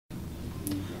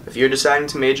If you're deciding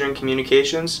to major in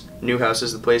communications, Newhouse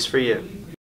is the place for you.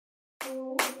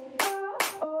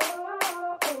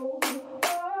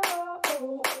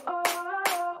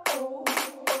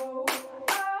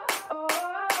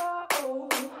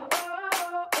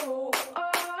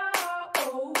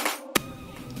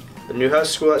 The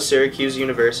Newhouse School at Syracuse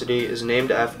University is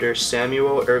named after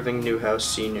Samuel Irving Newhouse,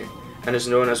 Sr., and is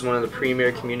known as one of the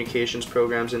premier communications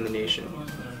programs in the nation.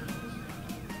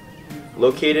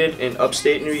 Located in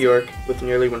upstate New York with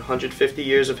nearly 150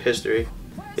 years of history,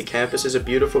 the campus is a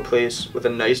beautiful place with a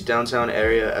nice downtown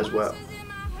area as well.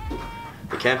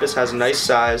 The campus has a nice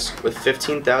size with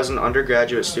 15,000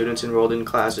 undergraduate students enrolled in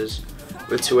classes,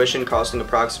 with tuition costing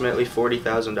approximately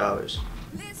 $40,000.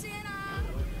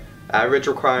 Average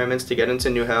requirements to get into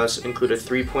Newhouse include a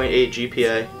 3.8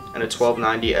 GPA and a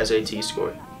 1290 SAT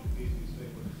score.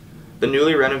 The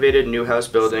newly renovated Newhouse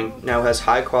building now has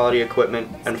high-quality equipment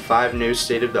and 5 new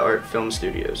state-of-the-art film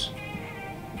studios.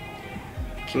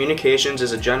 Communications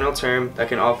is a general term that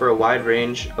can offer a wide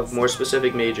range of more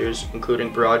specific majors,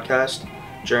 including broadcast,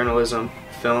 journalism,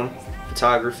 film,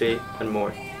 photography, and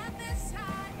more.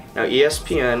 Now,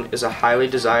 ESPN is a highly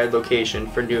desired location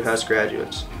for Newhouse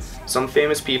graduates. Some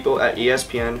famous people at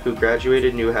ESPN who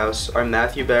graduated Newhouse are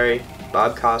Matthew Berry,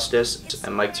 Bob Costas,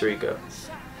 and Mike Tirico.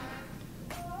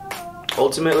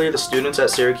 Ultimately, the students at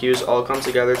Syracuse all come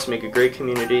together to make a great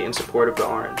community in support of the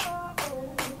Orange.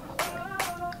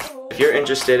 If you're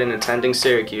interested in attending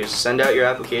Syracuse, send out your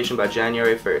application by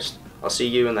January 1st. I'll see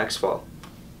you next fall.